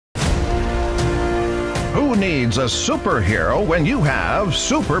Who needs a superhero when you have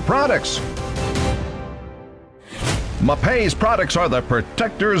super products? MAPEI's products are the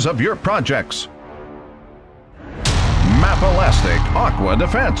protectors of your projects. MAP Elastic Aqua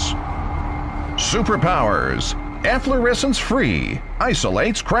Defense. Superpowers. Efflorescence free.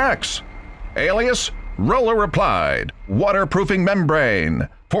 Isolates cracks. Alias Roller Applied. Waterproofing membrane.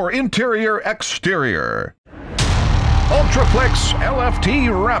 For interior exterior. Ultraflex LFT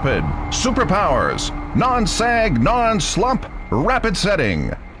Rapid. Superpowers. Non-sag, non-slump. Rapid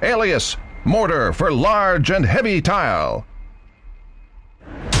setting. Alias Mortar for large and heavy tile.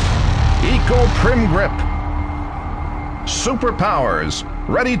 Eco Prim Grip. Superpowers.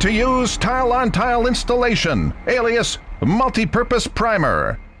 Ready to use tile-on-tile installation. Alias Multi-Purpose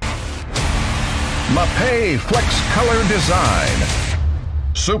Primer. MAPEI Flex Color Design.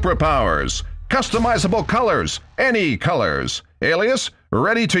 Superpowers. Customizable colors. Any colors. Alias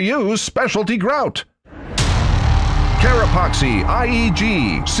Ready to use Specialty Grout. Carapoxy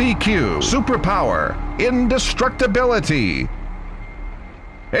IEG CQ Superpower Indestructibility.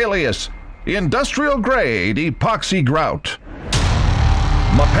 Alias Industrial Grade Epoxy Grout.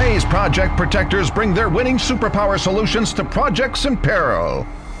 MAPEI's project protectors bring their winning superpower solutions to projects in peril.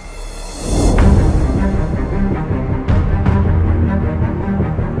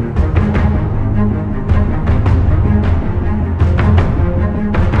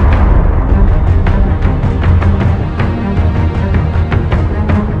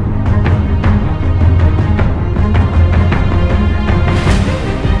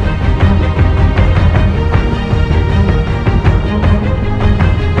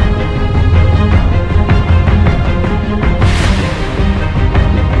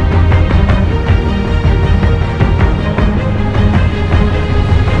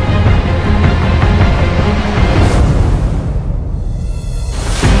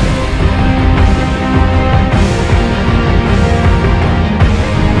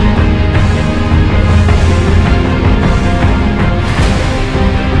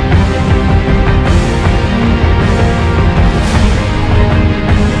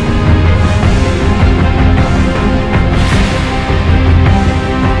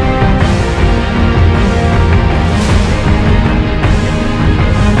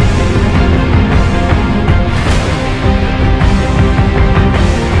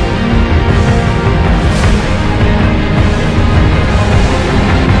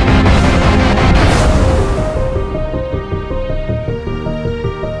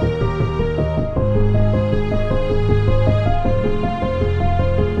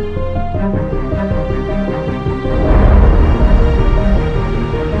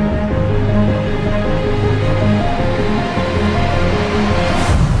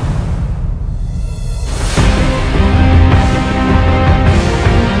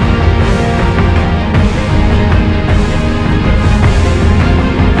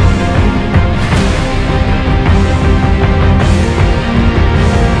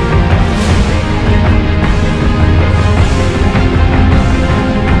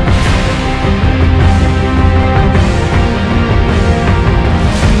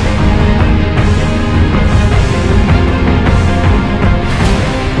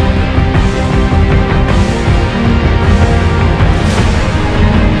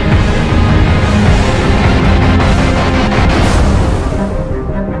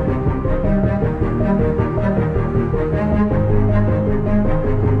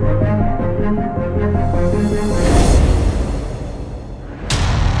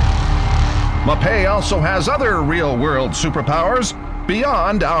 MAPEI also has other real-world superpowers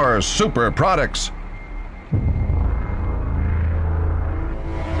beyond our super products.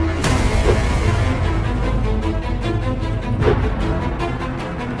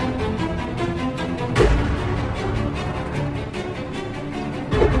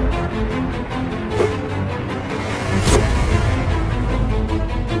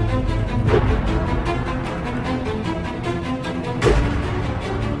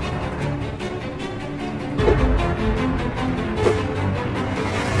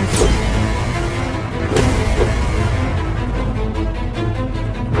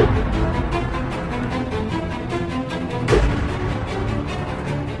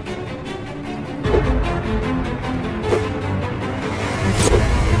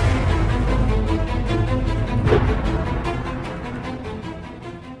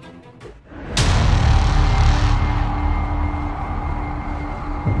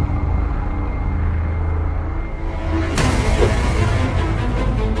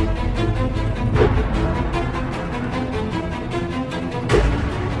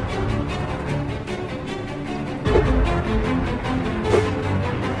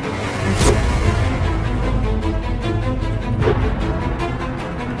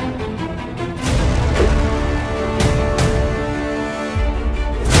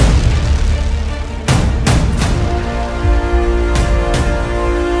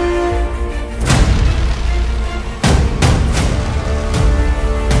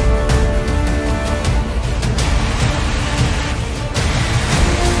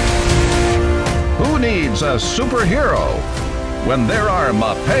 as a superhero when there are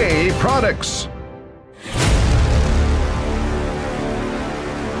MAPEI products.